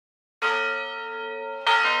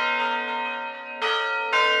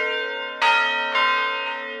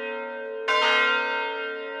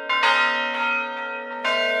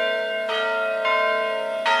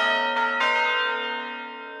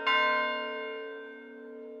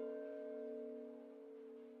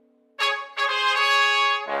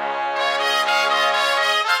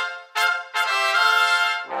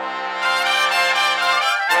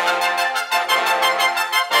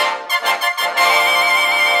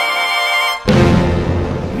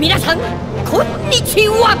皆さんこんにち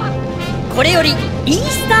は。これよりイー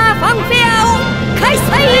スターファンフェアを開催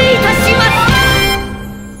いたします。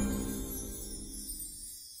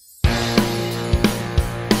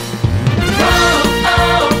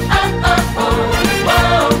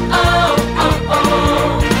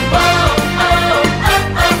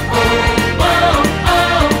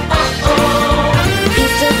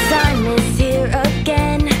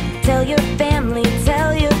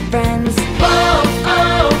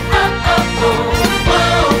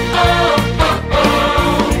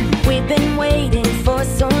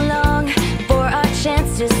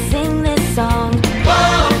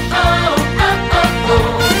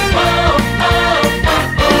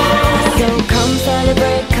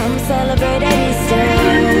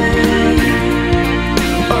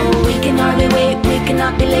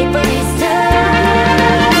Be late for Easter.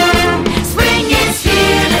 Spring is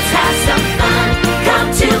here, let's have some fun.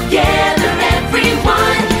 Come together,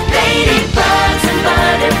 everyone. Ladybugs and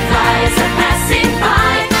butterflies are passing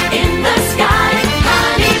by in the sky.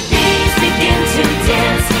 Honeybees begin to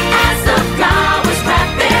dance as the flowers clap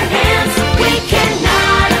their hands. We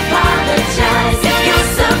cannot apologize if you're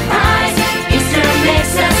surprised. Easter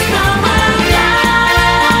makes us come alive.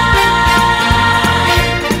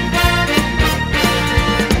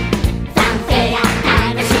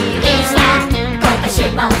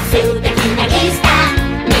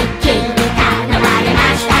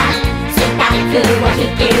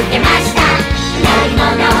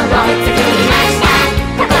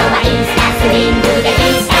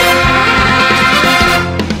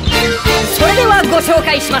「それではご紹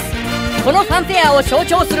介します。このファンフェアを象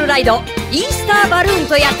徴するライド、イースターバルーン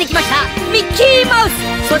とやってきましたミッキーマウス、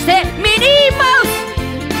そしてミニーマウス。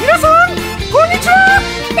皆さんこんにちは。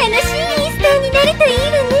楽しいイースターになるといいわ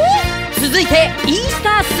ね。続いてイースタ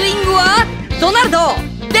ースイングはドナルド、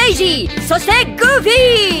デイジー、そしてグーフ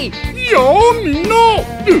ィー。いやーみんな、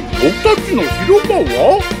で僕たちの広場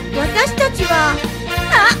は？私たちは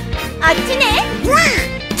あっちね。うわ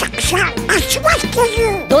たくさん集まって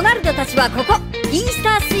る。ドナルドたちはここイースタ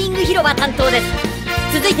ースイング広場担当です。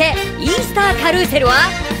続いてイースターカルーセルは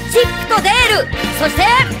チップとデール、そして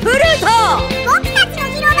フルート。僕たちの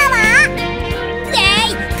広場はイ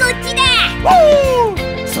ェイこっちだ。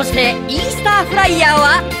そしてイースターフライヤー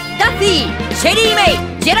はダッフィー、シェリーメ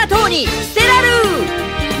イ、ジェラトーニ、ステラルー。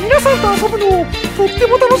皆さんと遊ぶのをとって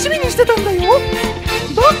も楽しみにしてたんだよ。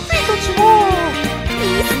ダッフィーたちはイ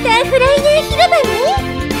ースターフライヤー広場ね。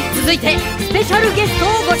続いてスペシャルゲストを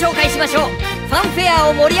ご紹介しましょう。ファンフェア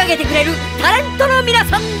を盛り上げてくれるタレントの皆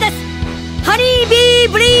さんです。ハニービ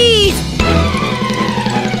ーブリーズ。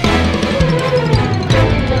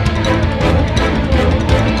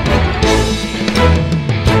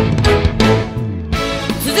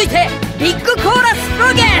続いてビッグコーラスフ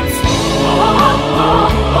ロゲッツ。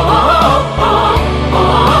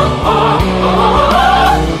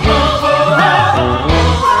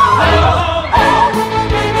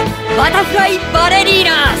バタフライバレリー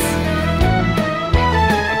ナス。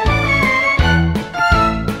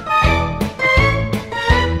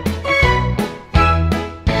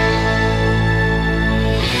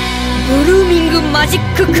ブルーミングマジッ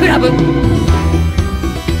ククラブ。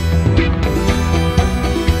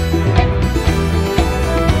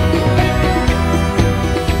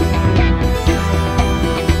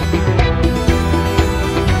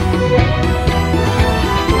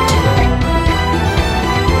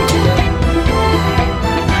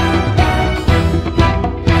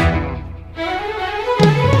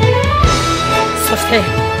そして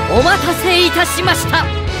お待たせいたしました。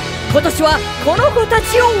今年はこの子た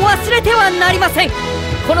ちを忘れてはなりません。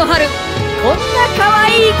この春こんな可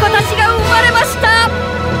愛い子たちが生まれました。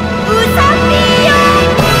ウサピヨ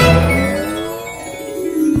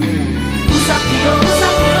ウサピヨウサ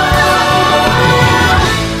ピヨ。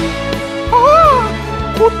ああ、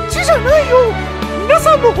こっちじゃないよ。皆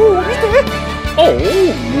さんの方を見て。ああ、もう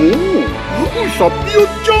ウサピヨ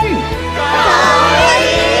ちゃん。かわい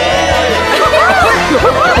い。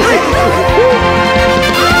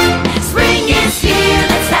Spring is here,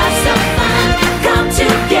 let's have some fun. Come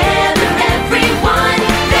together, everyone.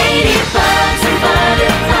 Ladybugs and butterflies.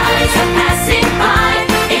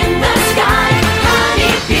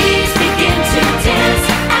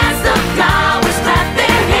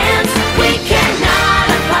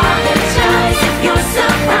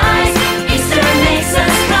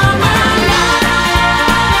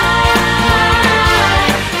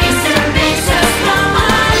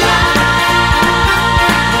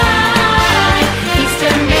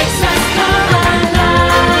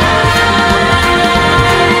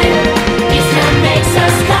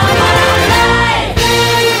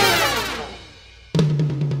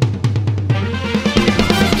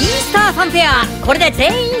 ゃあこれで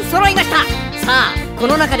全員揃いました。さあこ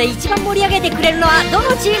の中で一番盛り上げてくれるのはど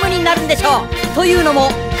のチームになるんでしょう。というのも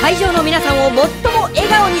会場の皆さんを最も笑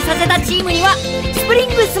顔にさせたチームにはスプリン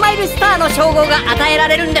グスマイルスターの称号が与えら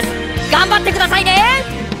れるんです。頑張ってくださいね。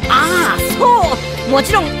ああそう、も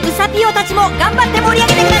ちろんウサピオたちも頑張って盛り上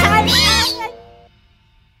げてください。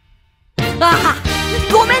ああ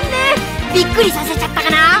ごめんね、びっくりさせちゃったか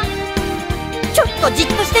な。ちょっとじっ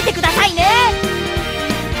としててくださいね。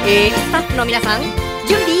スタッフの皆さん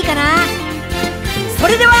準備いいかな。そ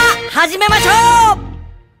れでは始めましょう。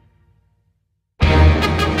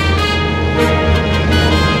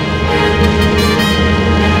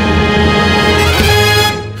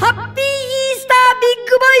ハッピーイースタービッ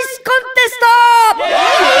グボイスコンテスト。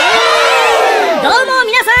どうも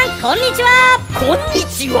皆さんこんにちは。こんに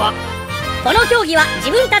ちは。この競技は自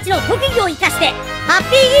分たちの特技を生かしてハッ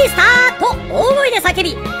ピーイースターと大声で叫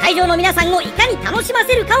び会場の皆さんをいかに楽しま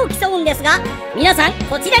せるかを競うんですが、皆さん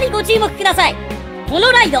こちらにご注目ください。こ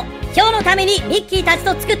のライド今日のためにミッキーたち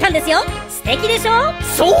と作ったんですよ。素敵でしょ。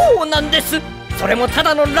そうなんです。それもた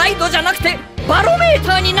だのライドじゃなくてバロメー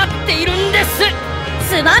ターになっているんです。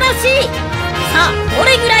素晴らしい。さあど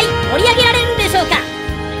れぐらい盛り上げられるんでしょうか。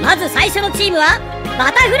まず最初のチームは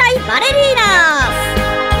バタフライバレリーナーズ。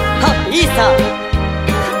ハッピーイースター、ハ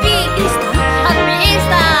ッピーイースター、ハッピーイース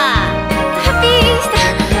ター、ハッピーイースタ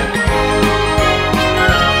ー、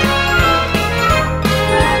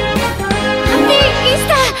ハッピーイース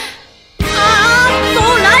ター。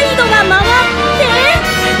ライドが回って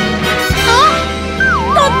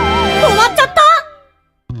止まっちゃった。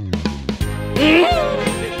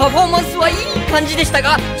パフォーマンスはいい感じでした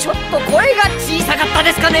がちょっと声が小さかった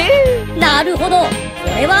ですかね。なるほど、こ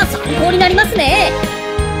れは参考になりますね。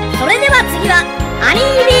それでは次はハニー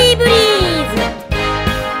ビーブリーズ。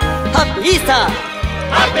ハッピーイースター、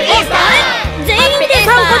ハッピーイースター。全員で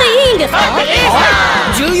参加でいいんですか。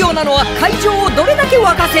重要なのは会場をどれだけ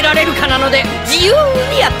沸かせられるかなので自由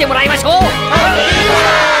にやってもらいましょう。おっ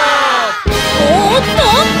と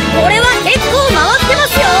これは結構回ってま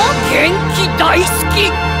すよ。元気大好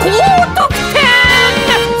き、高得点。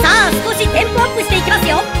さあ少しテンポアップしていきます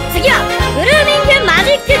よ。次はブルーミングマ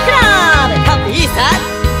ジッククラブ。ハッピーイースター、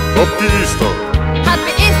ハッピーイースター、ハッ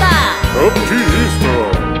ピーイースター、ハッピーイースタ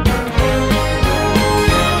ー、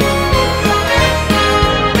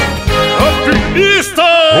ハッピーイースター、ハ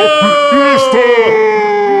ッピーイースター。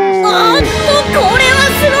おっとこれは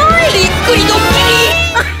すごい。びっくりドッキ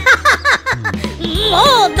リ。も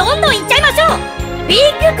うどんどんいっちゃいましょう。ビッ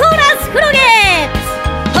グコーラスフロゲーツ。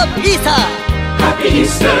ハッピーイースター、ハッピーイー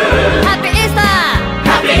スター、ハッピーイースター、ハ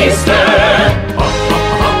ッピーイースター。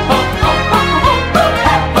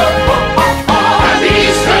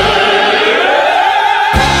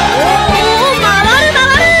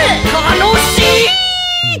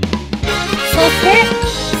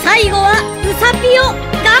最後はウサピオ、頑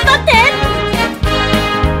張って。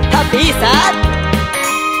ハッピーイースター、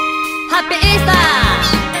ハッピーイースター。あ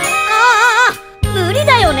あ無理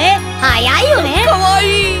だよね、早いよね。かわい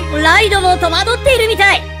い。ライドも戸惑っているみ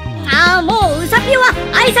たい。ああもうウサピオは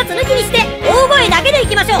挨拶抜きにして大声だけでい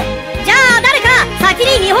きましょう。じゃあ誰か先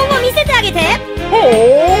に見本を見せてあげて。は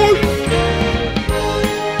ーい。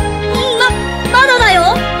まだだよ。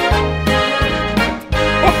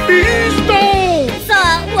ハッピーイースター。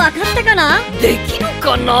わかったかな。できる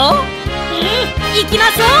かな。行きま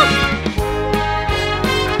しょう。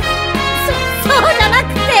そうじゃなく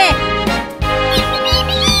て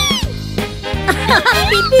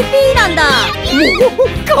ピピピなんだ。もう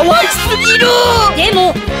かわいすぎる。で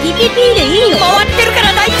もピピピでいいの。回ってるか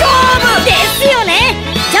ら大丈夫ですよね。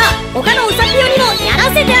じゃあ他のウサピオにもやら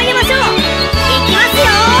せてあげましょう。行きますよ。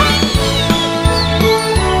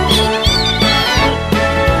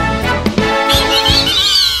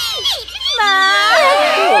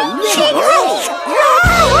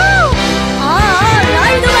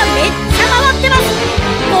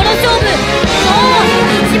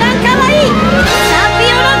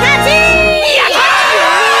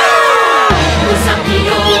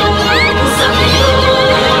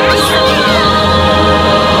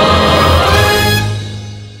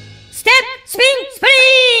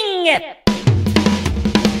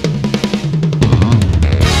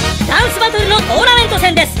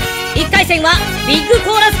1回戦はビッグ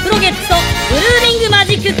コーラスプロゲッツとブルーミングマ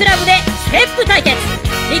ジッククラブでステップ対決。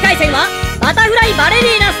2回戦はバタフライバレリ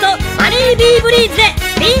ーナスとハニービーブリーズで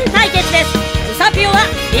スピン対決です。ウサピオは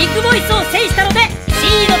ビッグボイスを制したのでシ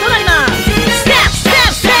ードとなります。ステップステッ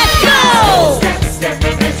プステップ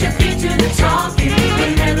ゴー。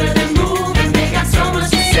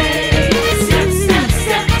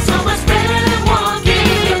Step, so much better than walking.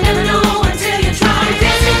 You'll never know until you try.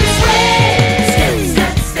 Dancing this way.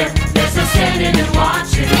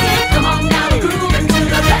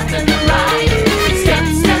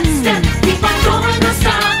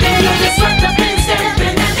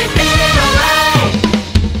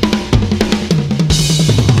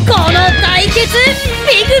 ビ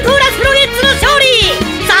ッグコーラスフロゲッツの勝利。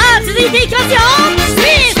さあ続いていきますよ。スピン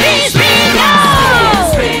スピンスピンゴ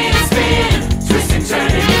ー。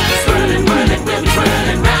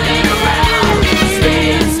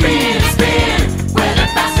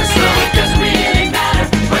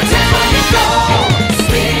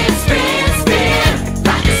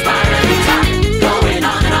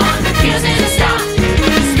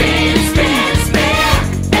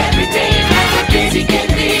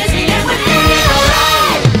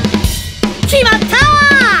決まった。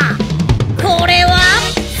これは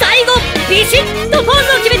最後ビシッとポーズ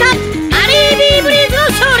を決めたアリービーブリーズの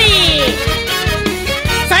勝利。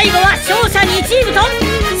最後は勝者2チームと、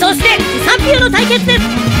そしてウサピオの対決です。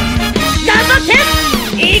頑張って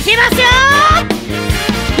いきますよ。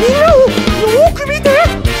みんなをよーく見て。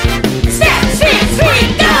ステップスピンスピ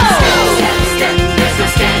ンゴー。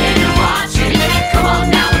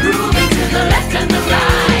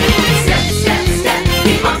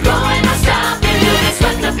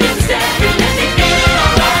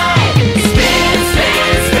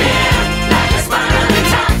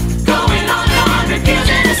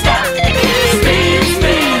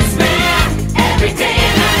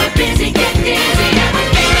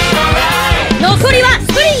残りはス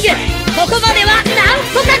プリング。ここまではなん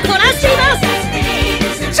とかこなしています。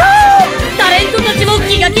タレントたちも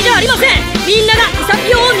気が気じゃありません。みんながウサ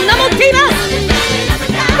ピオを見守っています。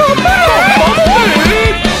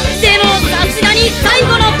でもさすがに最後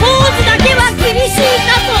のポーズだけは厳しい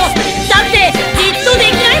かと。だってじっとで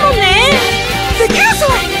きないもんね。できるさ。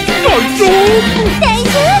大丈夫大丈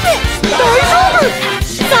夫。大丈夫。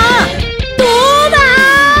さあどうだ。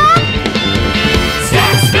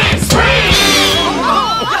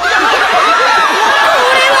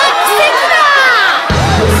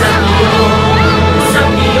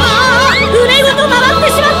船ごと回って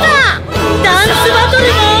しまった。ダンスバトル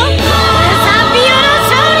もウサピオの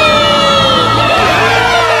勝利。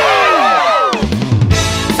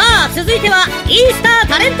さあ続いてはイースター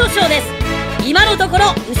タレントショーです。今のとこ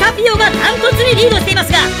ろウサピオがダントツにリードしていま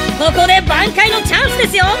すが、ここで挽回のチャンスで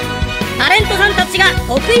すよ。タレントさんたちが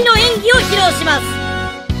得意の演技を披露します。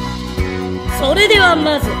それでは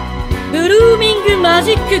まずブルーミングマ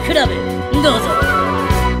ジッククラブどうぞ。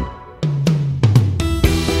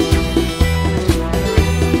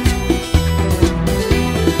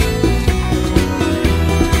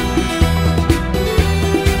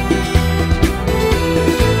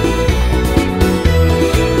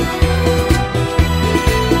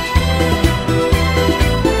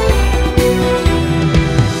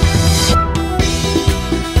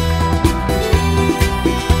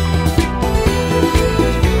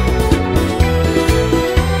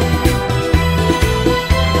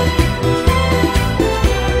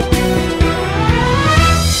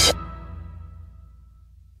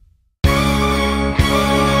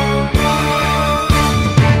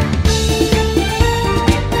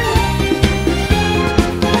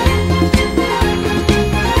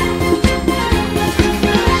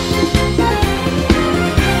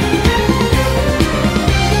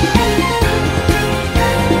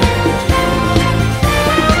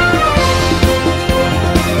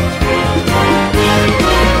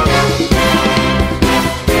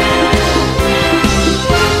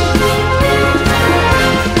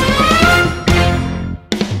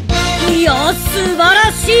素晴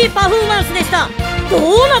らしいパフォーマンスでした。ど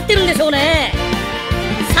うなってるんでしょうね。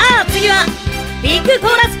さあ次はビッグコ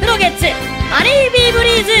ーラスフロゲッツハリービーブ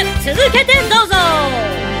リーズ、続けてどうぞ。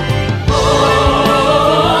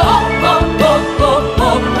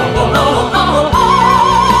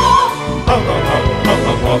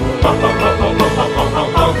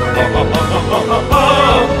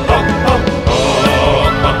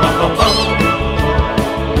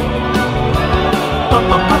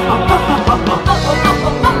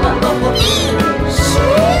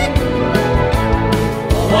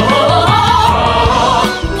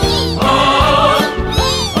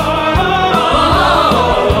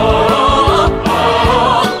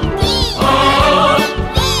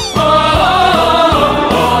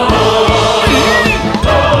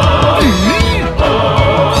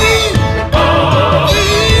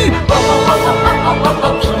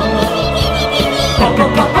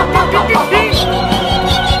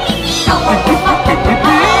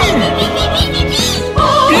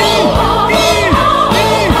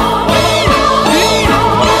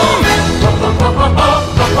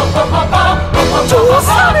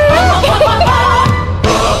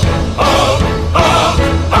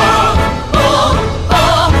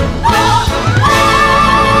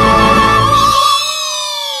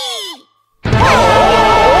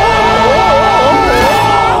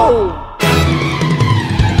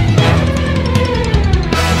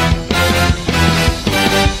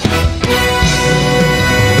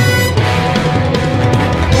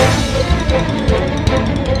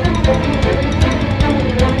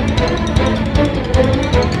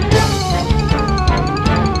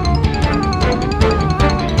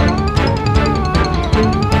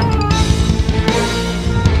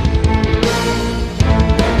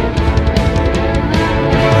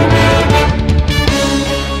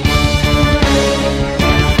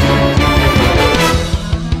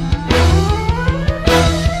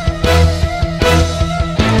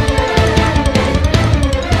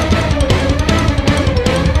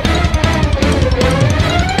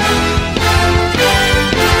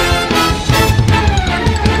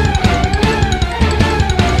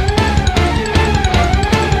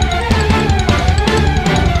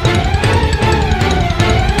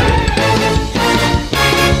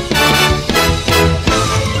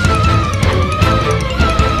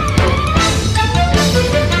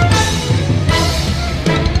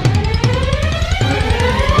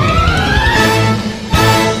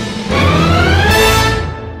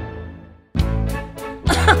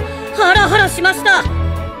しました。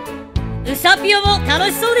ウサピオも楽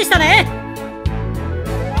しそうでしたね。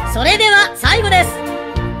それでは最後です。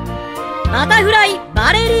バタフライ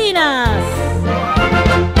バレリーナス。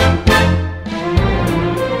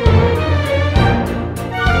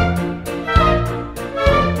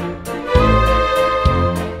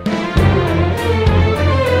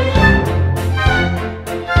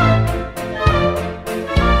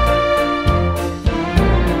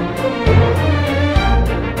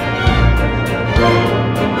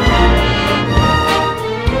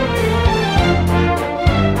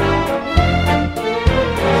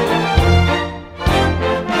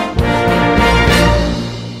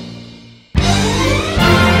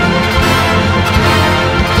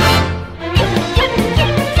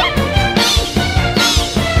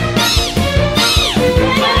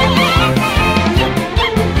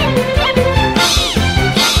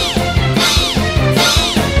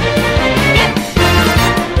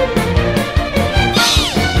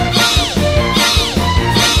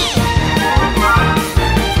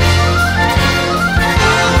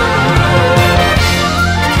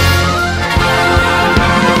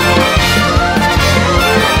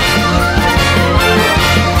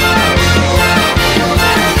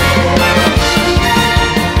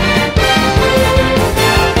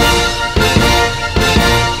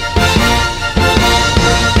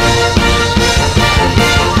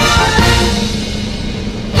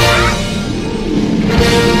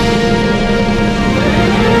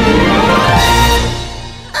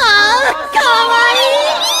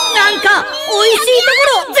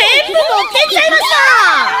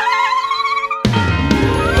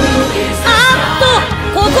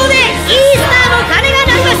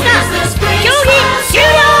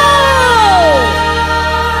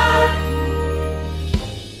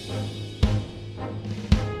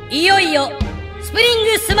いよいよスプリン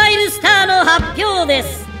グスマイルスターの発表で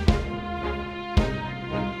す。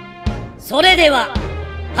それでは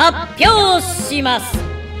発表します。っ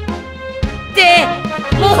て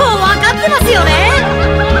もう分かってますよね。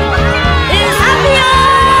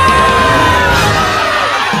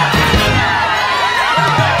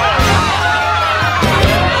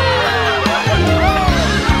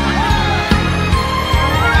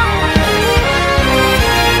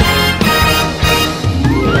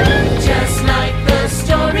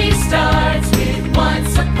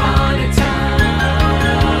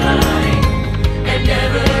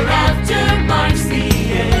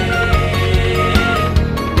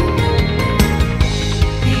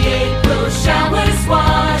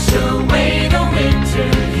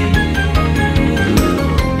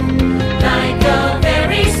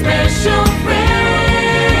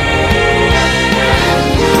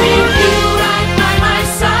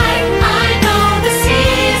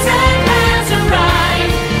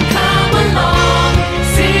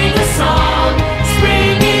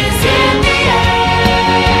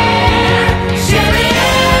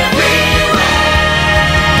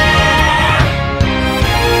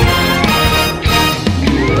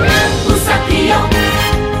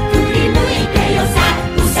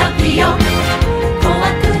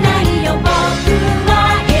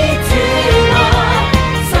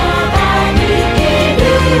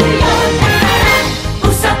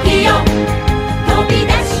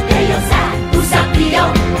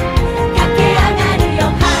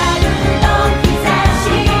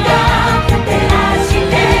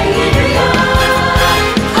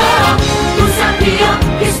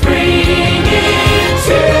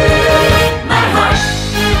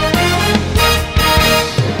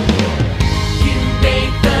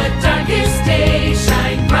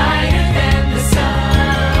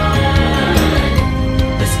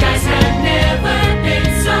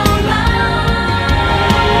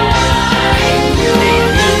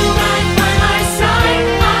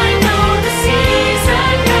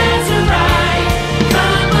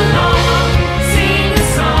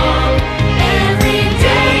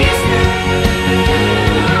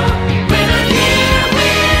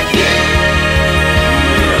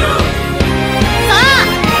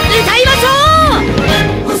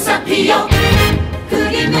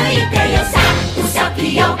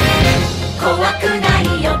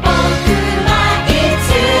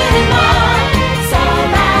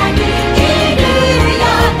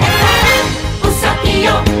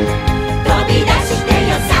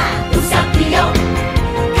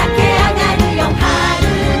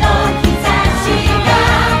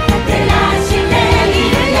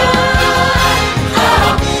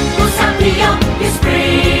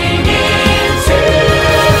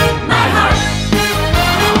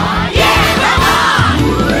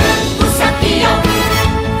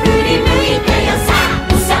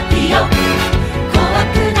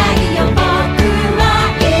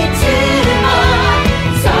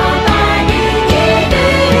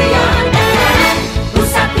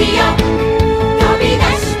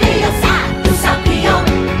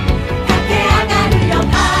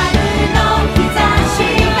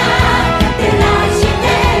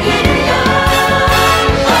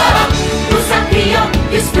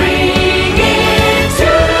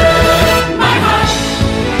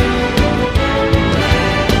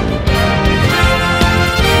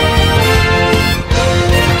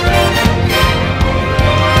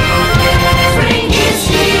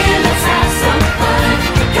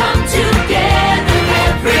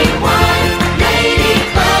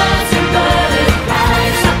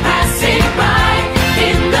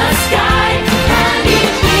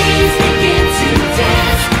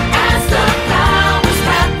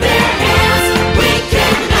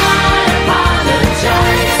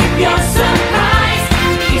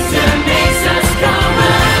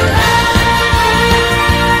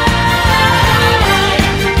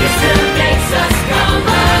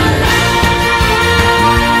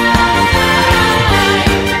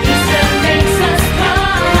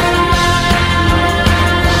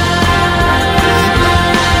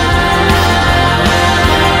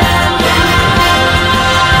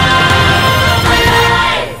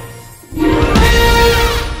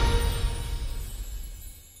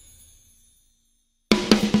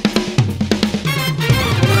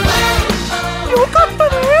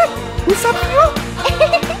サピオ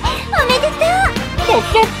おめでとう。ま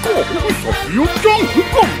さかウサピオちゃん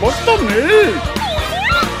頑張ったね。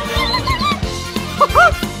はは、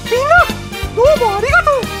みんなどうもありがと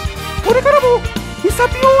う。これからもウサ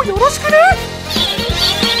ピオをよろしくね。